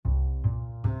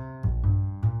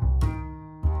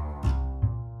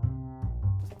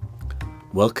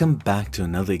Welcome back to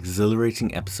another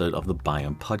exhilarating episode of the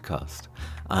Biome Podcast.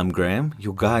 I'm Graham,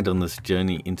 your guide on this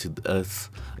journey into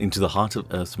the heart of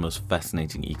Earth's most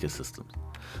fascinating ecosystems.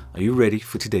 Are you ready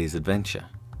for today's adventure?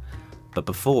 But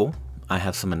before, I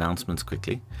have some announcements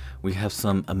quickly. We have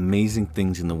some amazing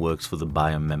things in the works for the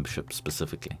Biome membership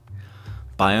specifically.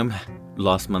 Biome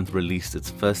last month released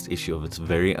its first issue of its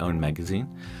very own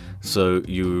magazine, so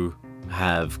you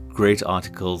have great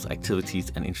articles,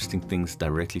 activities, and interesting things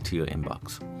directly to your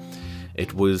inbox.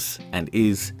 It was and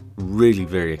is really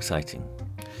very exciting.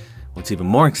 What's even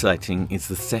more exciting is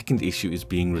the second issue is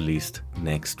being released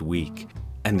next week,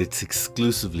 and it's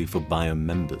exclusively for Biome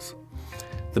members.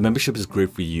 The membership is great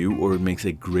for you, or it makes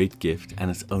a great gift,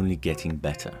 and it's only getting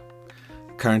better.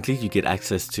 Currently, you get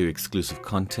access to exclusive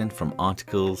content from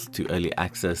articles to early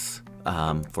access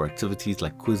for activities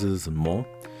like quizzes and more.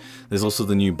 There's also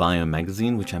the new Biome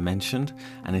magazine, which I mentioned,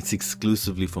 and it's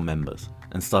exclusively for members.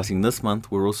 And starting this month,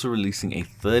 we're also releasing a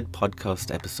third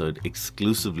podcast episode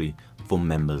exclusively for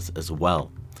members as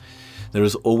well. There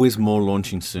is always more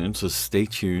launching soon, so stay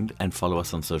tuned and follow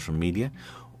us on social media,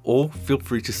 or feel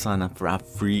free to sign up for our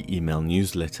free email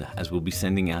newsletter, as we'll be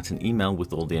sending out an email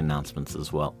with all the announcements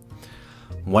as well.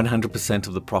 100%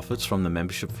 of the profits from the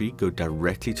membership fee go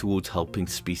directly towards helping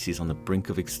species on the brink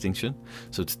of extinction,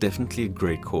 so it's definitely a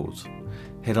great cause.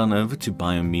 Head on over to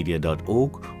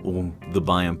biomedia.org or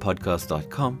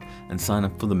thebiomepodcast.com and sign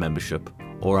up for the membership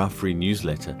or our free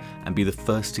newsletter and be the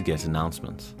first to get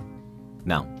announcements.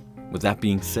 Now, with that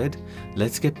being said,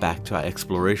 let's get back to our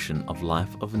exploration of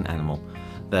life of an animal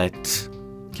that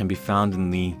can be found in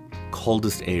the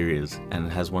coldest areas and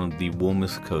has one of the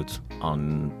warmest coats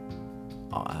on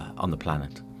the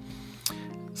planet.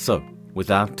 So,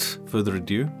 without further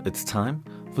ado, it's time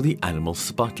for the Animal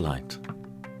Spotlight.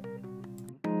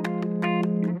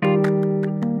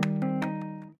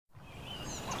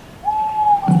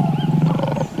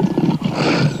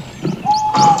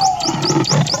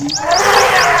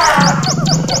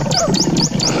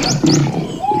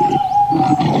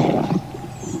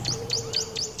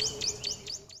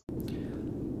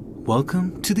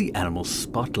 Welcome to the Animal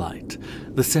Spotlight,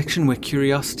 the section where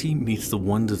curiosity meets the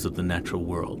wonders of the natural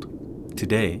world.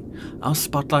 Today, our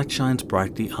spotlight shines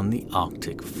brightly on the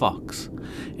Arctic fox,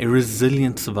 a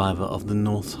resilient survivor of the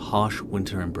North's harsh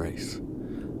winter embrace.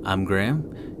 I'm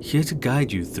Graham, here to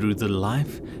guide you through the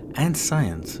life and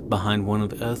science behind one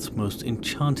of Earth's most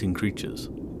enchanting creatures.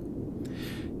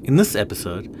 In this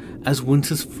episode, as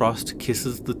winter's frost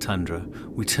kisses the tundra,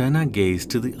 we turn our gaze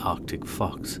to the Arctic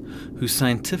fox, whose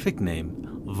scientific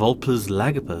name, Vulpes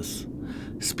lagopus,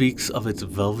 speaks of its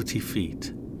velvety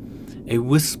feet, a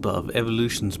whisper of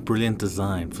evolution's brilliant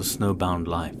design for snowbound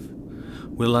life.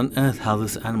 We'll unearth how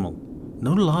this animal,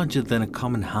 no larger than a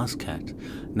common house cat,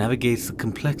 navigates the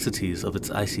complexities of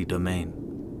its icy domain.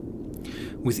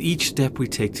 With each step we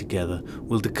take together,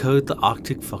 we'll decode the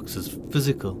Arctic fox's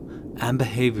physical and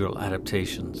behavioral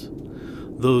adaptations,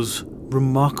 those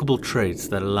remarkable traits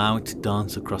that allow it to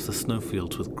dance across the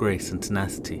snowfields with grace and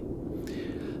tenacity.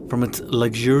 From its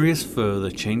luxurious fur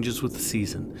that changes with the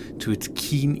season to its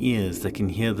keen ears that can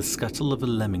hear the scuttle of a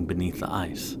lemming beneath the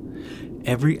ice,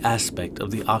 every aspect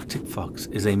of the Arctic fox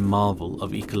is a marvel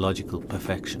of ecological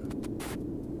perfection.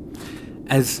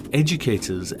 As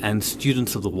educators and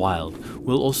students of the wild,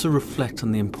 we'll also reflect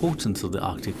on the importance of the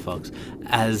Arctic fox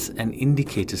as an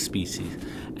indicator species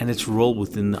and its role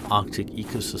within the Arctic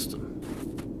ecosystem.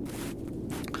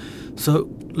 So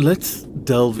let's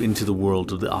delve into the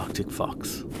world of the Arctic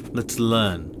fox. Let's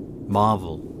learn,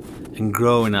 marvel, and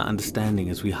grow in our understanding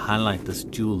as we highlight this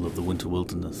jewel of the winter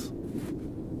wilderness.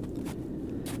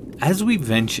 As we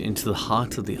venture into the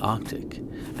heart of the Arctic,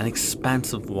 an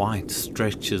expanse of white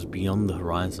stretches beyond the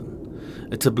horizon,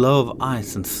 a tableau of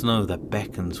ice and snow that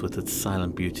beckons with its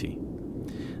silent beauty.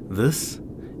 This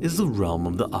is the realm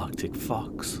of the Arctic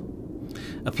fox,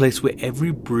 a place where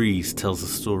every breeze tells a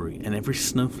story and every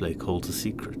snowflake holds a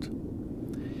secret.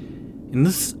 In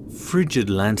this frigid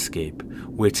landscape,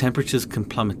 where temperatures can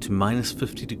plummet to minus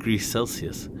 50 degrees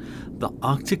Celsius, the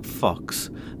Arctic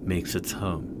fox makes its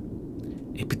home.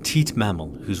 A petite mammal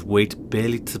whose weight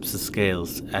barely tips the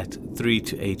scales at 3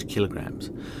 to 8 kilograms,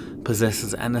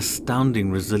 possesses an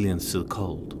astounding resilience to the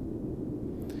cold.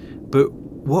 But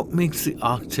what makes the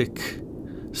Arctic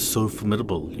so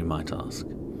formidable, you might ask?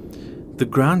 The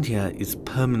ground here is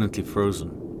permanently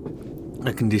frozen,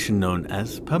 a condition known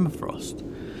as permafrost.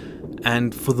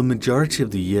 And for the majority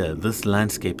of the year, this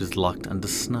landscape is locked under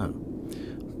snow.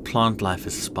 Plant life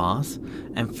is sparse,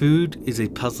 and food is a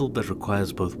puzzle that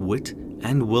requires both wit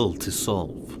and will to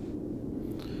solve.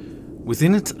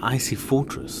 Within its icy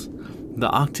fortress, the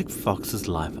Arctic fox's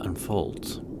life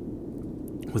unfolds.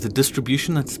 With a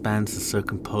distribution that spans the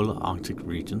circumpolar Arctic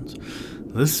regions,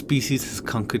 this species has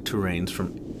conquered terrains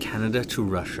from Canada to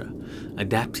Russia,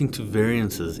 adapting to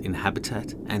variances in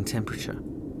habitat and temperature.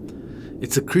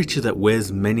 It's a creature that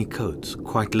wears many coats,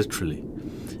 quite literally.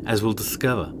 As we'll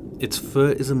discover, its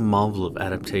fur is a marvel of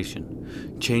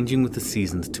adaptation, changing with the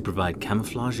seasons to provide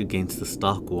camouflage against the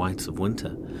stark whites of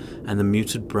winter and the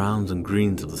muted browns and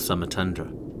greens of the summer tundra.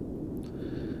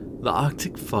 The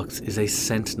Arctic fox is a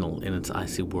sentinel in its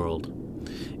icy world,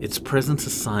 its presence a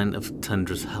sign of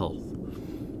tundra's health.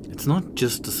 It's not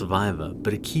just a survivor,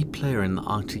 but a key player in the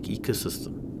Arctic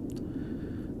ecosystem.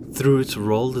 Through its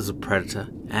role as a predator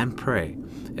and prey,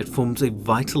 it forms a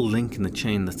vital link in the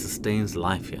chain that sustains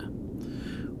life here,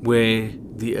 where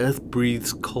the earth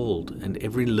breathes cold and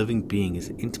every living being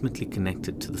is intimately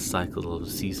connected to the cycle of the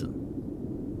season.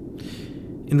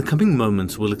 In the coming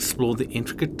moments, we'll explore the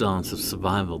intricate dance of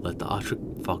survival that the Arctic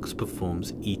fox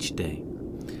performs each day,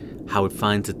 how it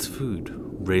finds its food,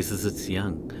 raises its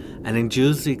young, and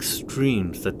endures the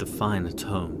extremes that define its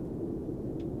home.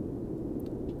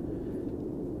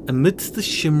 Amidst the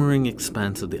shimmering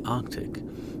expanse of the Arctic,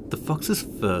 the fox's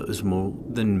fur is more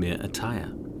than mere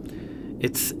attire.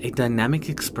 It's a dynamic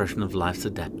expression of life's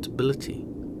adaptability.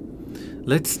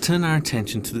 Let's turn our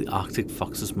attention to the Arctic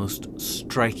fox's most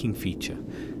striking feature,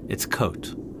 its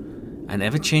coat, an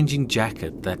ever-changing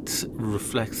jacket that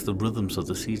reflects the rhythms of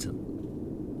the season.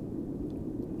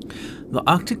 The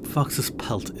Arctic fox's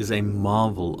pelt is a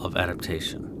marvel of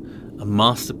adaptation, a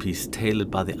masterpiece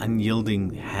tailored by the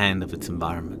unyielding hand of its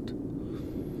environment.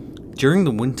 During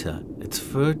the winter, its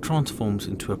fur transforms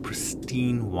into a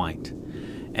pristine white,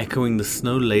 echoing the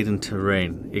snow-laden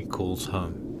terrain it calls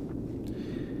home.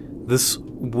 This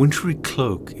wintry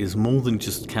cloak is more than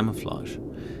just camouflage.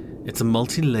 It's a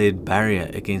multi-layered barrier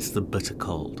against the bitter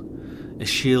cold, a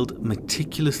shield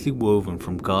meticulously woven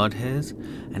from guard hairs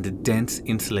and a dense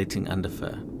insulating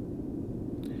underfur.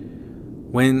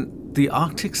 When the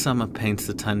Arctic summer paints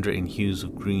the tundra in hues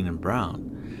of green and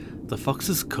brown, the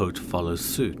fox's coat follows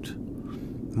suit,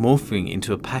 morphing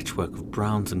into a patchwork of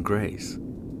browns and greys.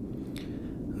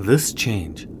 This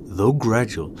change, though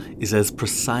gradual, is as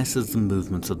precise as the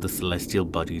movements of the celestial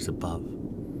bodies above.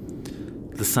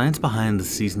 The science behind the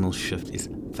seasonal shift is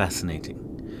fascinating.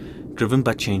 Driven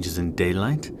by changes in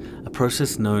daylight, a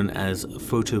process known as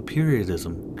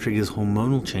photoperiodism triggers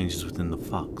hormonal changes within the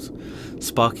fox,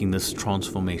 sparking this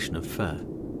transformation of fur.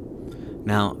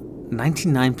 Now,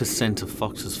 99% of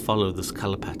foxes follow this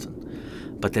color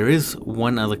pattern, but there is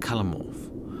one other color morph,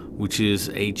 which is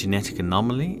a genetic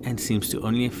anomaly and seems to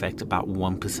only affect about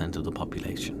 1% of the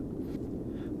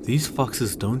population. These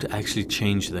foxes don't actually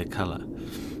change their color.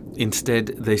 Instead,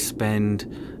 they spend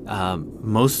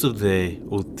most of the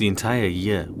entire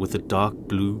year with a dark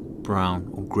blue, brown,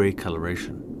 or grey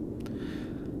coloration.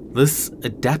 This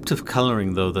adaptive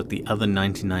coloring, though, that the other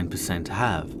 99%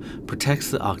 have, protects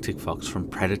the Arctic fox from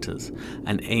predators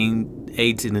and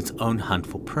aids in its own hunt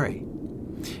for prey.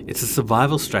 It's a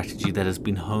survival strategy that has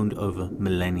been honed over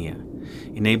millennia,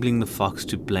 enabling the fox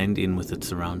to blend in with its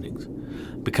surroundings,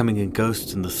 becoming a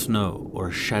ghost in the snow or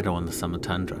a shadow on the summer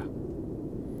tundra.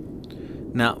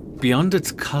 Now, beyond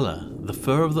its color, the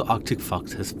fur of the Arctic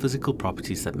fox has physical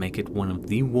properties that make it one of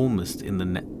the warmest in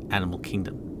the animal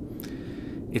kingdom.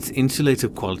 Its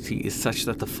insulative quality is such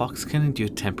that the fox can endure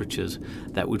temperatures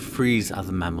that would freeze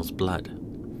other mammals' blood.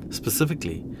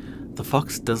 Specifically, the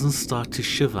fox doesn't start to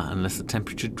shiver unless the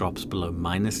temperature drops below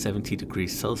minus 70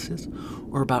 degrees Celsius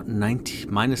or about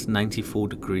minus 94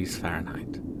 degrees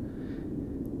Fahrenheit.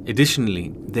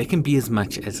 Additionally, there can be as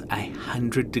much as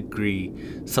 100 degrees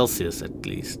Celsius at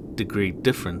least degree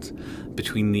difference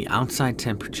between the outside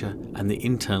temperature and the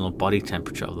internal body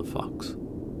temperature of the fox.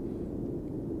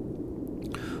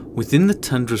 Within the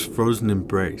tundra's frozen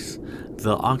embrace,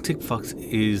 the Arctic fox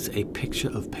is a picture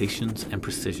of patience and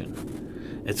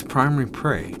precision. Its primary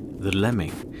prey, the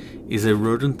lemming, is a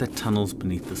rodent that tunnels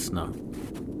beneath the snow.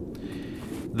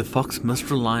 The fox must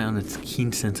rely on its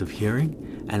keen sense of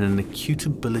hearing and an acute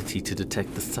ability to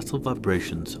detect the subtle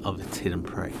vibrations of its hidden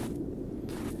prey.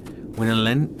 When a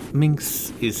lemming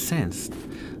is sensed,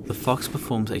 the fox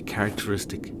performs a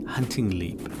characteristic hunting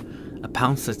leap, a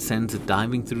pounce that sends it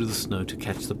diving through the snow to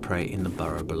catch the prey in the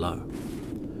burrow below.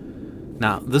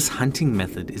 Now, this hunting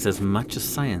method is as much a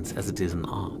science as it is an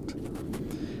art.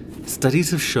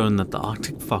 Studies have shown that the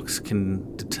Arctic fox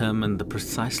can determine the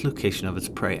precise location of its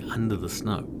prey under the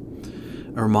snow,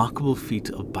 a remarkable feat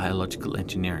of biological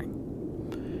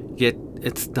engineering. Yet,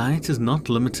 its diet is not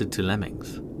limited to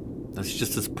lemmings. That's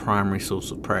just its primary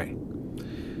source of prey.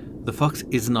 The fox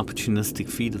is an opportunistic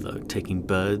feeder though, taking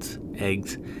birds,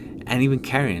 eggs, and even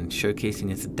carrion,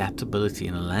 showcasing its adaptability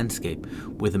in a landscape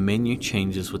where the menu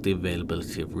changes with the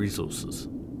availability of resources.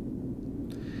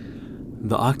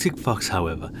 The Arctic fox,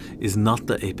 however, is not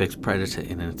the apex predator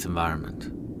in its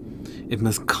environment. It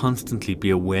must constantly be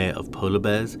aware of polar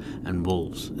bears and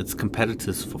wolves, its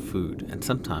competitors for food, and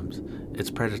sometimes its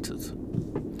predators.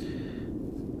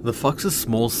 The fox's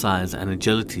small size and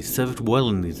agility serve it well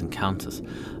in these encounters,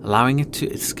 allowing it to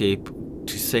escape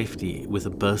to safety with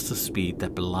a burst of speed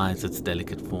that belies its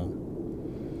delicate form.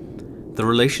 The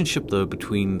relationship, though,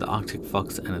 between the Arctic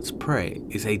fox and its prey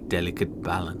is a delicate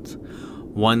balance,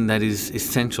 one that is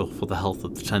essential for the health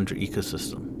of the tundra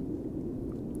ecosystem.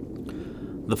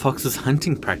 The fox's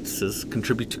hunting practices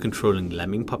contribute to controlling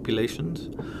lemming populations,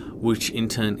 which in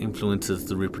turn influences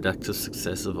the reproductive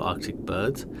success of Arctic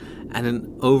birds and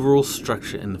an overall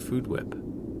structure in the food web.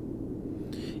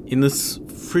 In this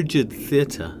frigid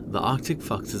theatre, the Arctic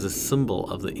fox is a symbol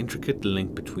of the intricate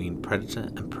link between predator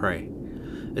and prey.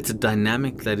 It's a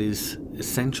dynamic that is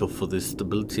essential for the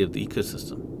stability of the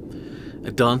ecosystem,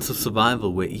 a dance of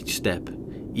survival where each step,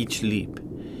 each leap,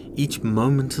 each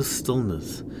moment of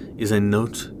stillness is a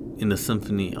note in the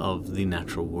symphony of the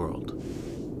natural world.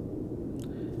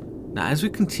 Now, as we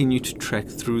continue to trek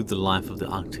through the life of the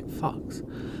Arctic fox,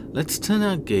 let's turn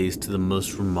our gaze to the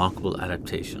most remarkable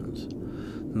adaptations,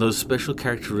 those special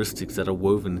characteristics that are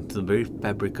woven into the very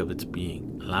fabric of its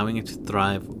being, allowing it to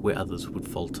thrive where others would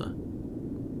falter.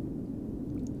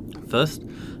 First,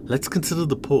 let's consider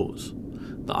the paws.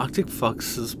 The Arctic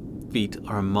fox's feet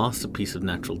are a masterpiece of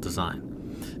natural design.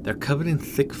 They're covered in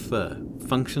thick fur,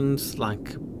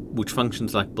 which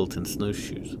functions like built-in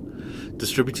snowshoes,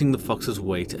 distributing the fox's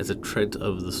weight as it treads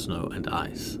over the snow and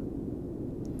ice.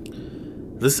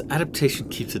 This adaptation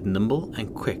keeps it nimble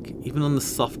and quick, even on the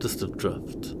softest of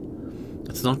drifts.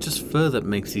 It's not just fur that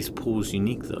makes these paws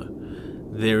unique, though.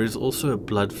 There is also a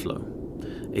blood flow,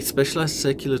 a specialized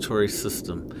circulatory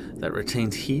system that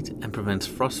retains heat and prevents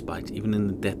frostbite even in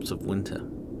the depths of winter.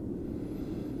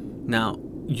 Now,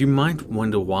 you might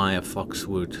wonder why a fox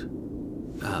would,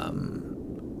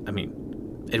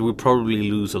 it would probably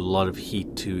lose a lot of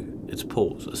heat to its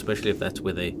paws, especially if that's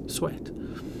where they sweat.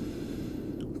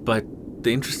 But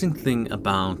the interesting thing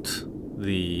about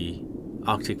the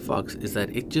Arctic fox is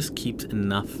that it just keeps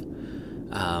enough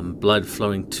blood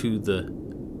flowing to the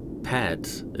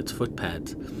pads, its foot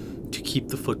pads, to keep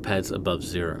the foot pads above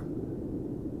zero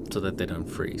so that they don't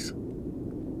freeze.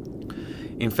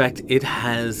 In fact, it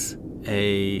has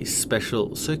a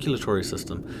special circulatory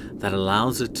system that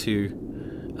allows it to,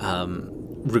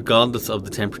 regardless of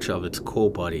the temperature of its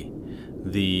core body,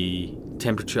 the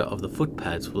temperature of the foot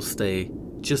pads will stay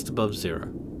just above zero.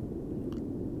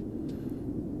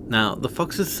 Now, the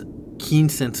fox's keen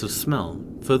sense of smell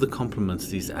further complements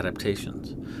these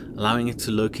adaptations, allowing it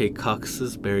to locate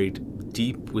carcasses buried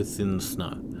deep within the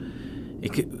snow.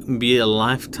 It can be a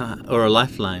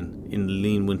lifeline in the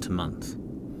lean winter months.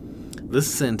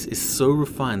 This scent is so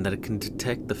refined that it can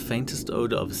detect the faintest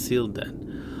odor of a seal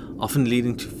den, often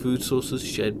leading to food sources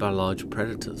shared by large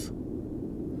predators.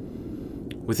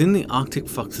 Within the Arctic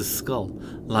fox's skull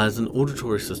lies an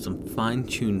auditory system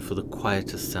fine-tuned for the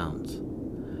quietest sounds.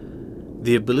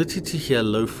 The ability to hear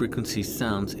low-frequency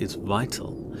sounds is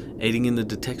vital, aiding in the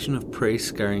detection of prey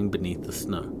scurrying beneath the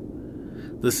snow.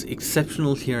 This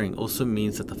exceptional hearing also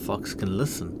means that the fox can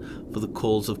listen for the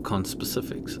calls of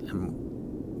conspecifics, and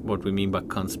what we mean by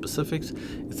conspecifics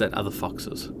is that other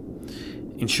foxes,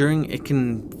 ensuring it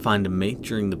can find a mate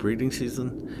during the breeding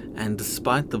season, and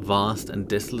despite the vast and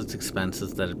desolate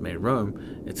expanses that it may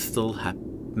roam, it still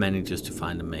manages to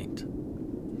find a mate.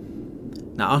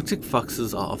 Now, Arctic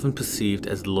foxes are often perceived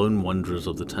as lone wanderers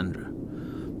of the tundra,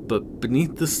 but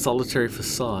beneath this solitary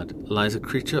facade lies a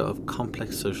creature of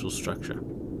complex social structure.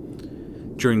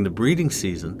 During the breeding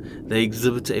season, they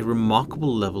exhibit a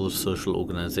remarkable level of social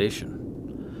organization.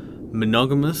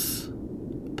 Monogamous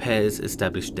pairs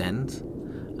establish dens,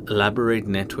 elaborate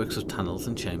networks of tunnels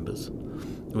and chambers,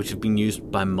 which have been used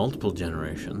by multiple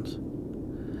generations.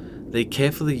 They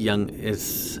care for the young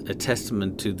as a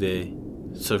testament to their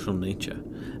social nature,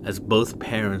 as both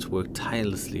parents work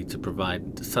tirelessly to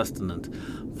provide sustenance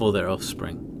for their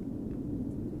offspring.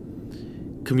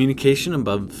 Communication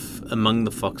among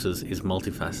the foxes is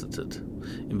multifaceted,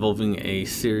 involving a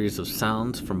series of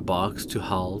sounds from barks to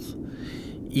howls,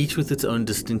 each with its own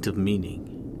distinctive meaning.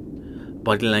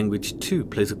 Body language, too,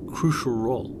 plays a crucial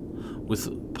role, with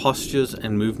postures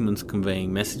and movements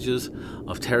conveying messages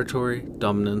of territory,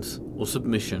 dominance, or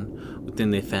submission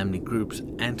within their family groups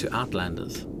and to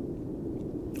outlanders,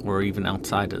 or even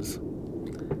outsiders.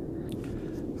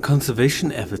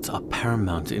 Conservation efforts are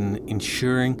paramount in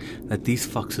ensuring that these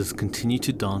foxes continue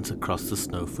to dance across the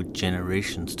snow for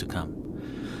generations to come.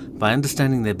 By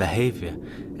understanding their behavior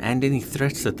and any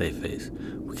threats that they face,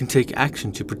 we can take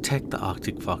action to protect the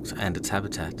Arctic fox and its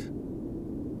habitat.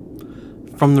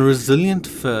 From the resilient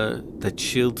fur that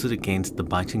shields it against the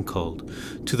biting cold,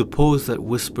 to the paws that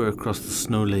whisper across the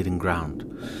snow-laden ground,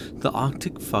 the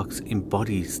Arctic fox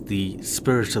embodies the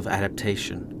spirit of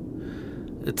adaptation.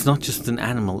 It's not just an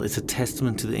animal, it's a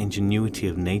testament to the ingenuity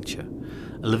of nature,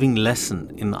 a living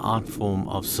lesson in the art form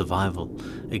of survival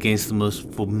against the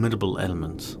most formidable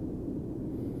elements.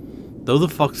 Through the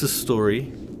fox's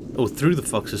story,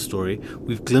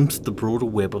 we've glimpsed the broader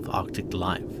web of Arctic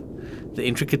life, the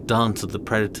intricate dance of the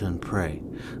predator and prey,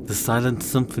 the silent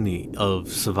symphony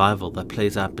of survival that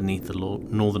plays out beneath the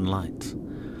northern lights.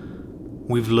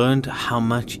 We've learned how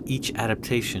much each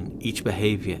adaptation, each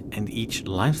behavior, and each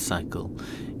life cycle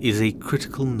is a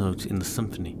critical note in the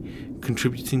symphony,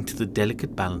 contributing to the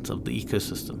delicate balance of the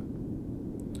ecosystem.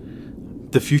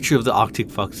 The future of the Arctic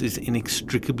fox is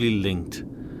inextricably linked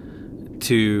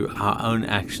to our own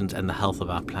actions and the health of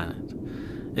our planet.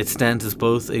 It stands as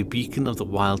both a beacon of the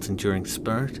wild's enduring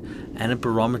spirit and a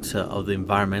barometer of the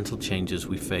environmental changes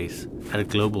we face at a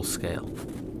global scale.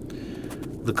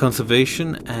 The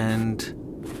conservation and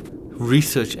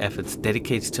research efforts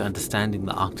dedicated to understanding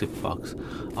the Arctic fox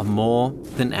are more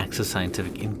than acts of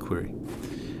scientific inquiry.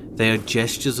 They are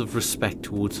gestures of respect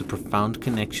towards the profound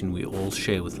connection we all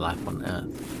share with life on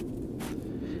Earth.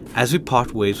 As we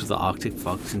part ways with the Arctic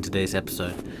fox in today's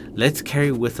episode, let's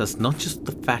carry with us not just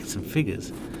the facts and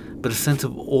figures, but a sense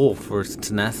of awe for its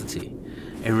tenacity,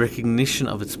 a recognition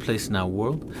of its place in our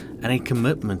world, and a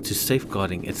commitment to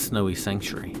safeguarding its snowy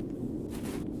sanctuary.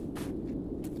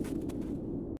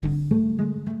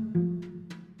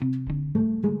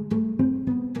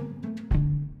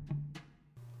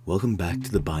 Welcome back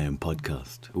to the Biome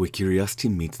Podcast, where curiosity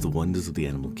meets the wonders of the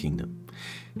animal kingdom.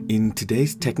 In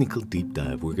today's technical deep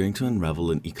dive, we're going to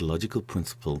unravel an ecological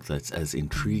principle that's as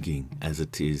intriguing as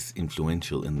it is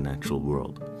influential in the natural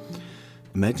world.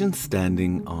 Imagine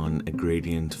standing on a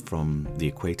gradient from the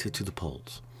equator to the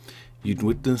poles. You'd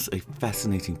witness a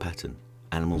fascinating pattern.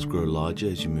 Animals grow larger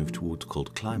as you move towards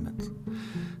cold climates.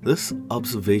 This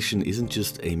observation isn't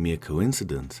just a mere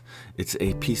coincidence, it's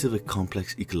a piece of a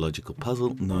complex ecological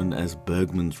puzzle known as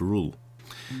Bergmann's rule.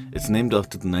 It's named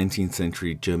after the 19th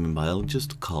century German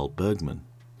biologist Carl Bergmann.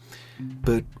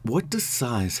 But what does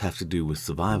size have to do with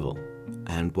survival?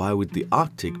 And why would the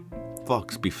Arctic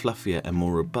fox be fluffier and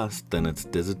more robust than its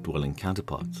desert-dwelling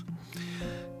counterparts?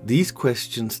 These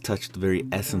questions touch the very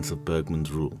essence of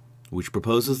Bergmann's rule, which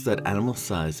proposes that animal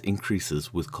size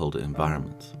increases with colder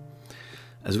environments.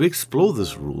 As we explore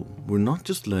this rule, we're not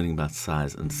just learning about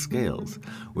size and scales,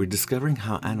 we're discovering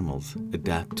how animals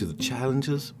adapt to the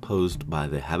challenges posed by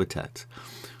their habitats.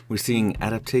 We're seeing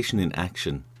adaptation in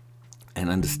action and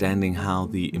understanding how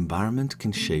the environment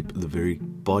can shape the very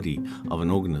body of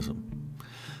an organism.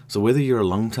 So whether you're a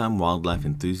long-time wildlife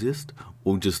enthusiast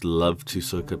or just love to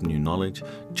soak up new knowledge,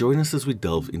 join us as we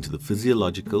delve into the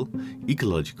physiological,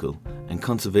 ecological, and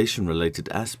conservation-related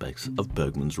aspects of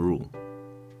Bergmann's rule.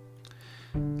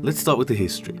 Let's start with the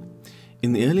history.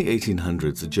 In the early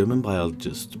 1800s, a German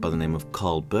biologist by the name of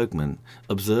Carl Bergmann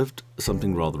observed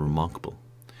something rather remarkable.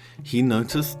 He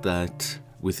noticed that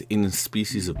within a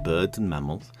species of birds and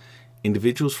mammals,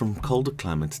 individuals from colder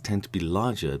climates tend to be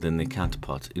larger than their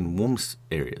counterparts in warm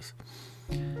areas.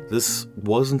 This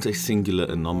wasn't a singular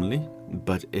anomaly,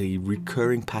 but a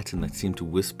recurring pattern that seemed to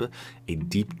whisper a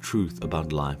deep truth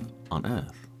about life on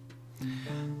Earth.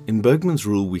 In Bergmann's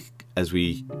rule, as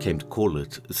we came to call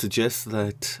it, suggests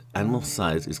that animal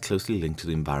size is closely linked to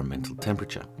the environmental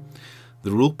temperature.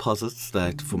 The rule posits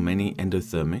that for many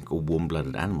endothermic or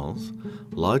warm-blooded animals,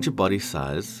 larger body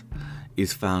size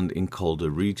is found in colder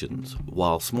regions,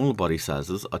 while smaller body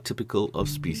sizes are typical of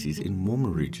species in warmer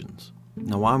regions.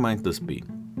 Now, why might this be?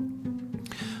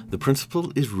 The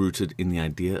principle is rooted in the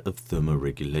idea of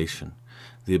thermoregulation,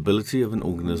 the ability of an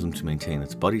organism to maintain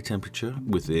its body temperature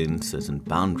within certain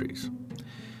boundaries,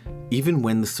 even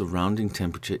when the surrounding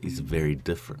temperature is very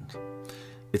different.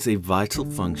 It's a vital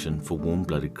function for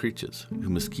warm-blooded creatures who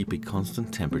must keep a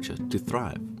constant temperature to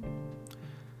thrive.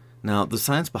 Now, the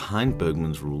science behind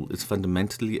Bergmann's rule is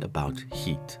fundamentally about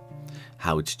heat,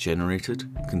 how it's generated,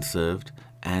 conserved,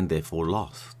 and therefore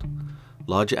lost.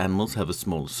 Larger animals have a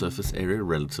smaller surface area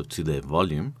relative to their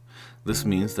volume. This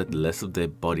means that less of their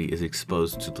body is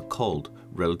exposed to the cold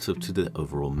relative to their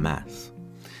overall mass,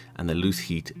 and they lose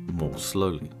heat more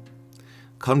slowly.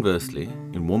 Conversely,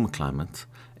 in warmer climates,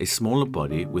 A smaller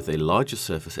body with a larger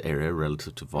surface area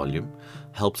relative to volume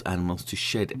helps animals to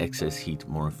shed excess heat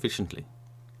more efficiently.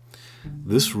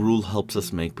 This rule helps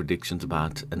us make predictions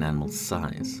about an animal's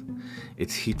size,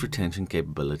 its heat retention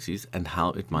capabilities, and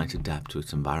how it might adapt to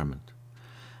its environment.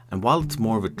 And while it's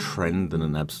more of a trend than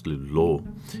an absolute law,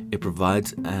 it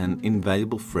provides an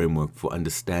invaluable framework for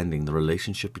understanding the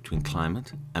relationship between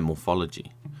climate and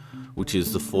morphology, which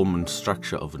is the form and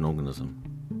structure of an organism.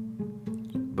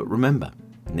 But remember,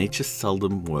 nature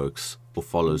seldom works or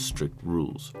follows strict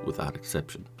rules without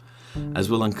exception. As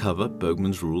we'll uncover,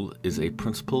 Bergmann's rule is a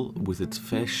principle with its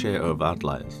fair share of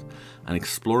outliers, and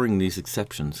exploring these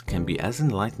exceptions can be as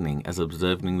enlightening as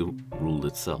observing the rule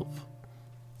itself.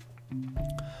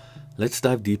 Let's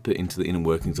dive deeper into the inner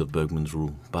workings of Bergmann's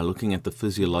rule by looking at the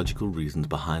physiological reasons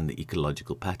behind the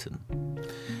ecological pattern.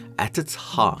 At its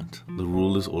heart, the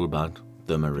rule is all about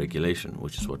thermoregulation,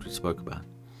 which is what we spoke about.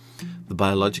 The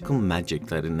biological magic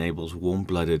that enables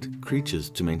warm-blooded creatures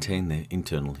to maintain their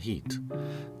internal heat,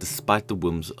 despite the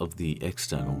whims of the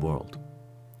external world.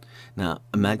 Now,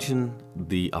 imagine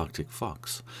the Arctic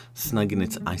fox, snug in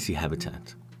its icy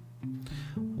habitat.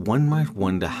 One might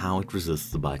wonder how it resists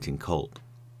the biting cold.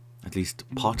 At least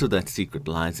part of that secret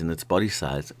lies in its body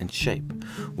size and shape,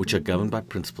 which are governed by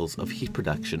principles of heat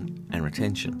production and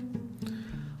retention.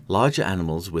 Larger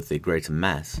animals with their greater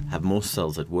mass have more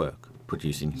cells at work,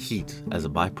 producing heat as a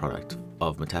byproduct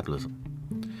of metabolism.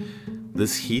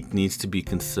 This heat needs to be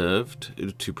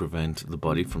conserved to prevent the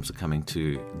body from succumbing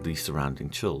to the surrounding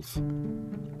chills.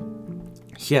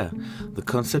 Here, the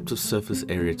concept of surface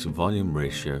area to volume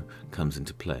ratio comes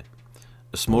into play.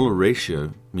 A smaller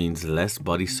ratio means less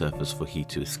body surface for heat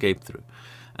to escape through,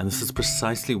 and this is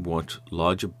precisely what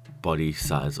larger body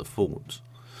size affords.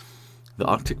 The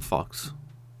Arctic fox,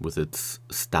 with its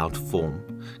stout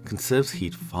form, conserves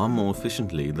heat far more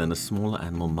efficiently than a smaller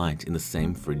animal might in the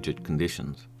same frigid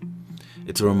conditions.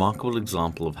 It's a remarkable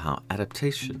example of how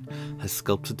adaptation has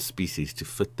sculpted species to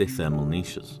fit their thermal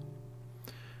niches.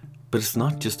 But it's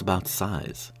not just about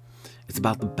size. It's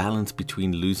about the balance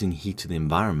between losing heat to the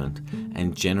environment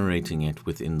and generating it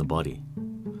within the body.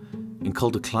 In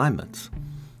colder climates,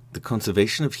 the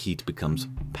conservation of heat becomes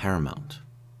paramount.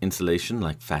 Insulation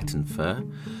like fat and fur,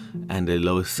 and a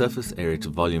lower surface area to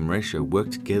volume ratio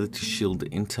work together to shield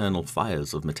the internal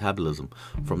fires of metabolism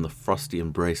from the frosty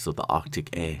embrace of the Arctic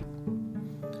air.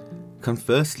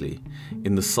 Conversely,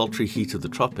 in the sultry heat of the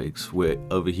tropics, where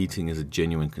overheating is a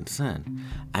genuine concern,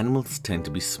 animals tend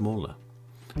to be smaller.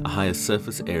 A higher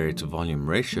surface area to volume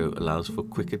ratio allows for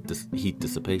quicker heat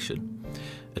dissipation,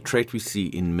 a trait we see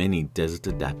in many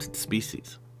desert-adapted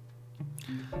species.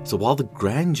 So while the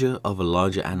grandeur of a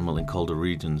larger animal in colder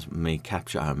regions may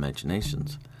capture our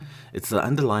imaginations, it's the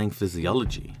underlying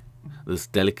physiology, this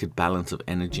delicate balance of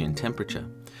energy and temperature,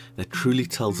 that truly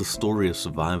tells the story of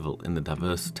survival in the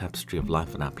diverse tapestry of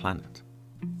life on our planet.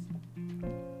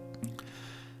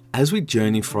 As we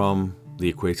journey from the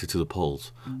equator to the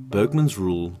poles, Bergmann's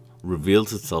rule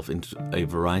reveals itself into a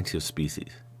variety of species,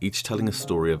 each telling a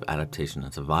story of adaptation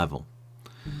and survival.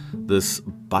 This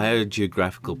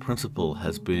biogeographical principle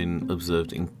has been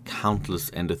observed in countless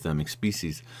endothermic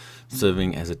species,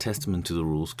 serving as a testament to the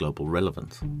rule's global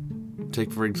relevance.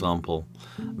 Take, for example,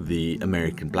 the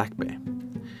American black bear.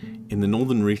 In the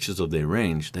northern reaches of their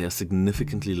range, they are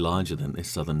significantly larger than their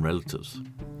southern relatives.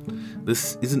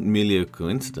 This isn't merely a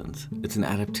coincidence, it's an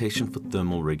adaptation for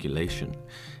thermal regulation,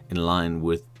 in line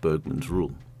with Bergmann's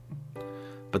rule.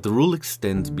 But the rule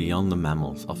extends beyond the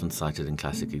mammals often cited in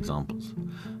classic examples.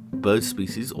 Bird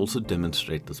species also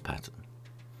demonstrate this pattern.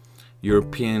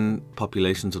 European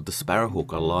populations of the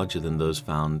sparrowhawk are larger than those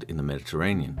found in the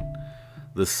Mediterranean.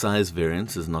 This size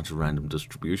variance is not a random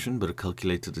distribution, but a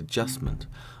calculated adjustment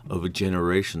over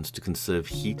generations to conserve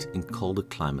heat in colder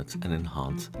climates and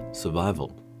enhance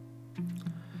survival.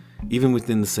 Even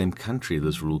within the same country,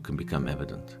 this rule can become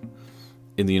evident.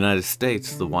 In the United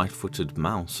States, the white-footed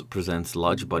mouse presents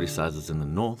larger body sizes in the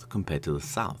north compared to the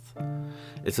south.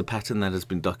 It's a pattern that has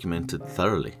been documented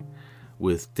thoroughly,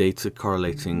 with data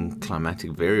correlating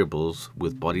climatic variables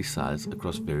with body size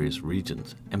across various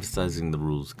regions, emphasizing the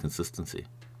rule's consistency.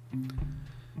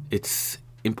 It's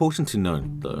important to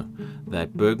note, though,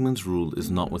 that Bergmann's rule is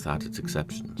not without its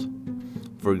exceptions.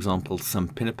 For example, some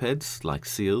pinnipeds, like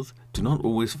seals, do not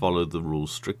always follow the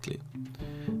rules strictly.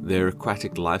 Their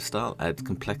aquatic lifestyle adds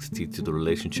complexity to the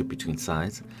relationship between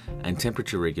size and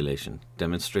temperature regulation,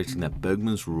 demonstrating that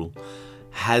Bergmann's rule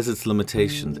has its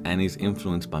limitations and is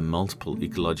influenced by multiple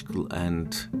ecological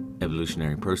and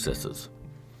evolutionary processes.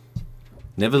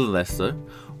 Nevertheless, though,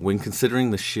 when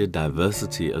considering the sheer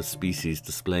diversity of species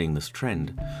displaying this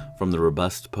trend, from the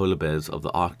robust polar bears of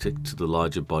the Arctic to the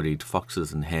larger-bodied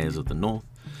foxes and hares of the north,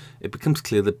 it becomes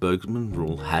clear that Bergmann's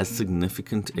rule has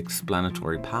significant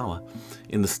explanatory power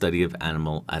in the study of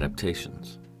animal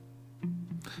adaptations.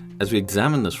 As we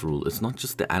examine this rule, it's not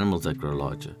just the animals that grow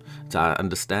larger, it's our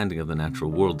understanding of the natural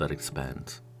world that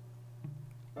expands.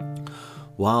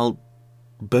 While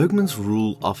Bergmann's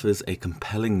rule offers a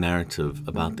compelling narrative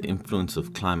about the influence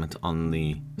of climate on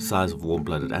the size of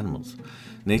warm-blooded animals,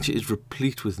 nature is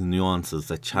replete with nuances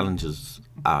that challenges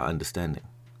our understanding.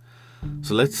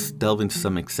 So let's delve into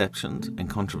some exceptions and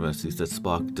controversies that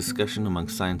spark discussion among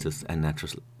scientists and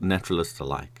naturalists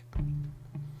alike.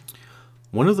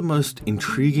 One of the most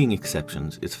intriguing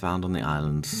exceptions is found on the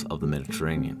islands of the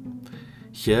Mediterranean.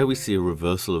 Here we see a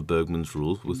reversal of Bergmann's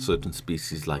rule with certain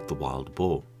species like the wild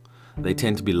boar. They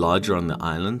tend to be larger on the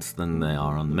islands than they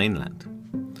are on the mainland.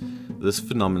 This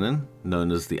phenomenon,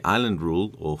 known as the island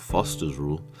rule or Foster's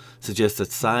rule, suggests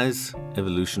that size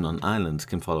evolution on islands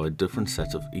can follow a different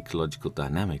set of ecological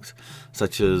dynamics,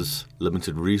 such as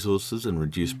limited resources and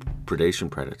reduced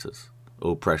predation predators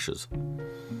or pressures.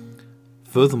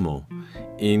 Furthermore,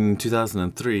 in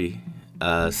 2003,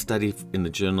 a study in the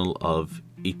Journal of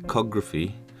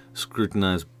Ecography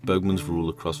scrutinized Bergmann's rule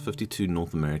across 52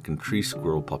 North American tree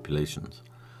squirrel populations.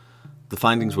 The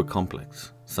findings were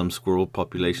complex. Some squirrel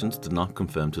populations did not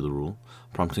conform to the rule,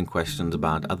 prompting questions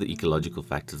about other ecological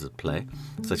factors at play,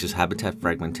 such as habitat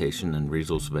fragmentation and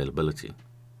resource availability.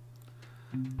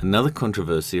 Another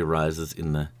controversy arises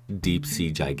in the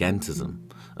deep-sea gigantism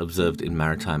observed in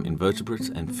maritime invertebrates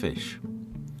and fish.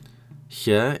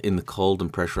 Here, in the cold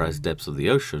and pressurized depths of the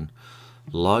ocean,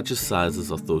 larger sizes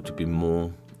are thought to be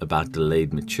more about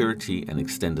delayed maturity and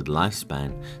extended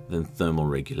lifespan than thermal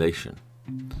regulation.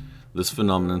 This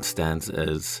phenomenon stands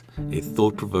as a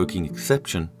thought-provoking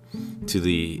exception to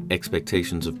the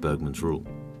expectations of Bergmann's rule.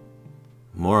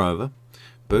 Moreover,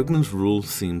 Bergmann's rule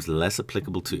seems less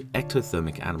applicable to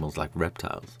ectothermic animals like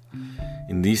reptiles.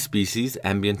 In these species,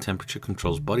 ambient temperature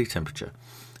controls body temperature,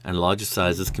 and larger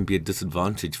sizes can be a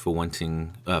disadvantage for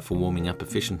warming up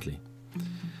efficiently.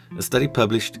 A study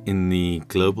published in the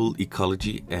Global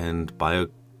Ecology and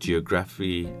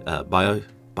Biogeography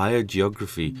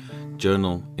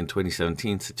Journal in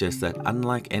 2017 suggests that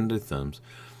unlike endotherms,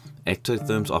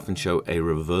 ectotherms often show a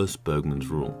reverse Bergmann's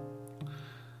rule.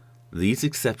 These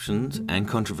exceptions and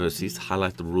controversies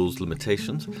highlight the rule's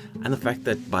limitations and the fact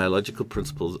that biological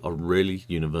principles are rarely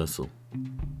universal.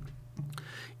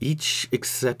 Each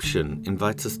exception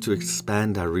invites us to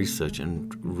expand our research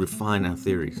and refine our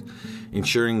theories,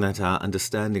 ensuring that our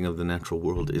understanding of the natural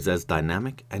world is as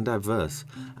dynamic and diverse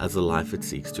as the life it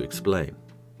seeks to explain.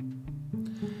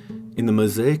 In the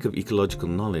mosaic of ecological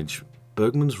knowledge,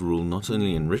 Bergmann's rule not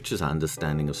only enriches our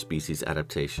understanding of species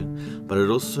adaptation, but it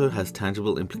also has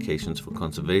tangible implications for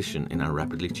conservation in our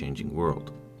rapidly changing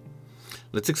world.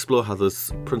 Let's explore how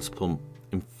this principle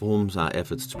informs our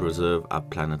efforts to preserve our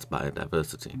planet's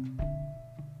biodiversity.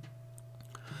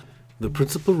 The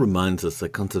principle reminds us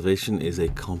that conservation is a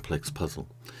complex puzzle.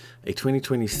 A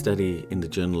 2020 study in the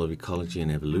Journal of Ecology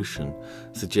and Evolution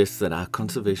suggests that our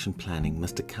conservation planning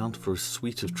must account for a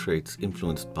suite of traits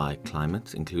influenced by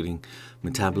climate, including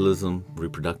metabolism,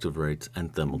 reproductive rates,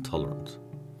 and thermal tolerance.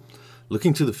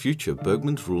 Looking to the future,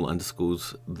 Bergmann's rule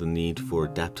underscores the need for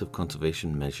adaptive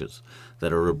conservation measures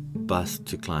that are robust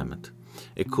to climate.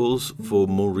 It calls for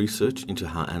more research into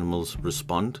how animals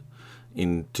respond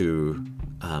into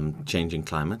changing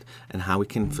climate and how we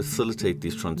can facilitate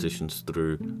these transitions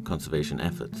through conservation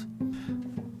efforts.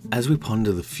 As we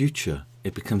ponder the future,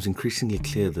 it becomes increasingly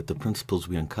clear that the principles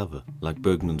we uncover, like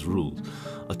Bergmann's rules,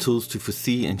 are tools to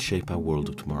foresee and shape our world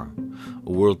of tomorrow,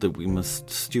 a world that we must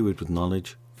steward with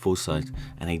knowledge, foresight,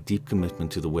 and a deep commitment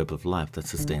to the web of life that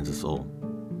sustains us all.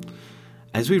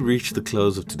 As we reach the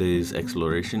close of today's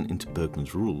exploration into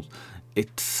Bergmann's rules,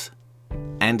 its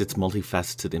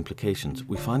multifaceted implications,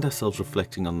 we find ourselves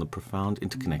reflecting on the profound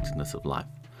interconnectedness of life.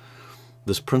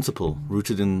 This principle,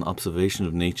 rooted in observation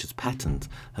of nature's patterns,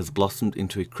 has blossomed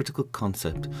into a critical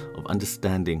concept of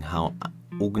understanding how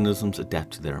organisms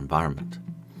adapt to their environment.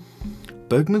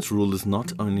 Bergmann's rule has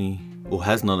not only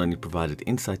provided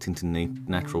insight into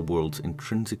natural world's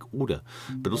intrinsic order,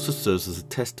 but also serves as a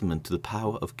testament to the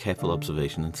power of careful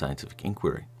observation and scientific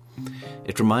inquiry.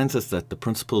 It reminds us that the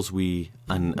principles we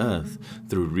unearth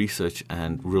through research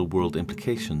and real-world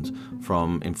implications,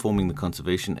 from informing the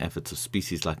conservation efforts of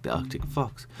species like the Arctic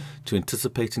fox to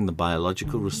anticipating the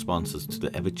biological responses to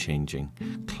the ever-changing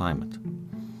climate.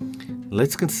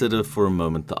 Let's consider for a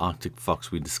moment the Arctic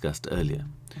fox we discussed earlier.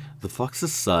 The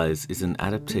fox's size is an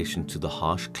adaptation to the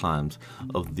harsh climes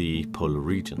of the polar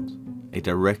regions, a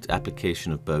direct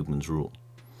application of Bergmann's rule.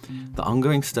 The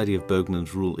ongoing study of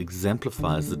Bergmann's rule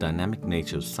exemplifies the dynamic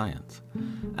nature of science.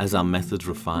 As our methods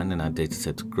refine and our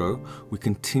datasets grow, we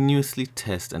continuously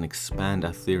test and expand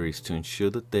our theories to ensure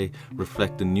that they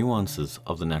reflect the nuances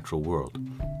of the natural world.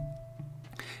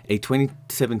 A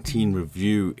 2017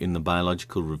 review in the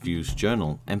Biological Reviews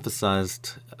journal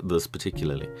emphasized this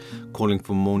particularly, calling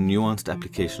for more nuanced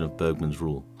application of Bergmann's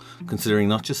rule, considering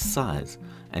not just size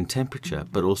and temperature,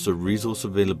 but also resource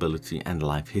availability and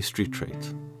life history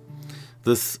traits.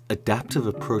 This adaptive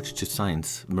approach to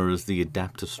science mirrors the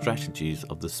adaptive strategies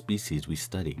of the species we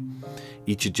study,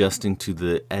 each adjusting to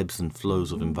the ebbs and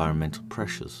flows of environmental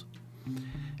pressures.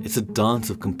 It's a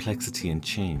dance of complexity and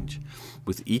change,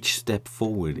 with each step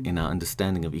forward in our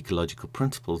understanding of ecological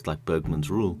principles like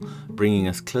Bergmann's rule bringing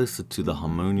us closer to the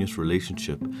harmonious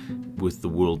relationship with the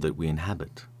world that we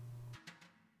inhabit.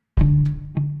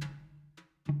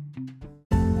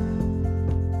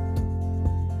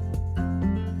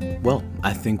 Well,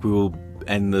 I think we will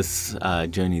end this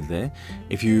journey there.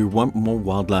 If you want more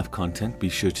wildlife content, be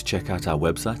sure to check out our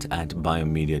website at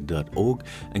biomedia.org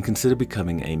and consider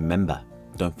becoming a member.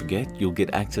 Don't forget, you'll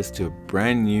get access to a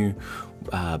brand new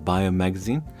bio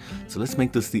magazine. So let's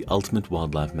make this the ultimate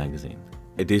wildlife magazine.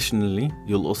 Additionally,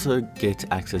 you'll also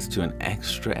get access to an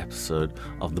extra episode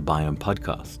of the Biome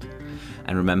podcast.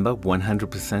 And remember,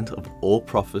 100% of all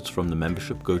profits from the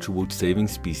membership go towards saving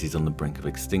species on the brink of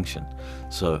extinction.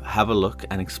 So have a look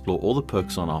and explore all the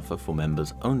perks on offer for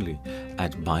members only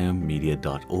at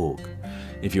biomedia.org.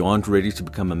 If you aren't ready to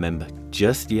become a member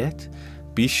just yet,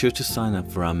 be sure to sign up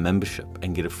for our membership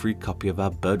and get a free copy of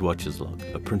our Birdwatchers log,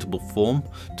 a printable form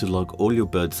to log all your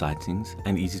bird sightings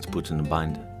and easy to put in a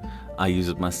binder. I use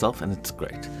it myself and it's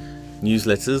great.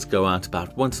 Newsletters go out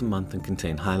about once a month and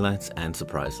contain highlights and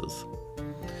surprises.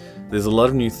 There's a lot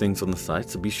of new things on the site,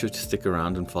 so be sure to stick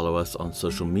around and follow us on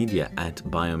social media at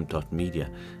biome.media.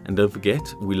 And don't forget,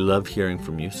 we love hearing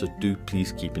from you, so do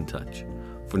please keep in touch.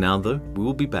 For now though, we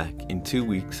will be back in 2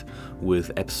 weeks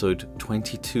with episode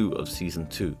 22 of season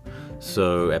 2.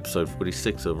 So episode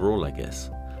 46 overall, I guess.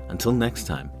 Until next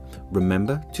time,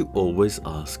 remember to always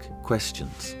ask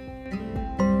questions.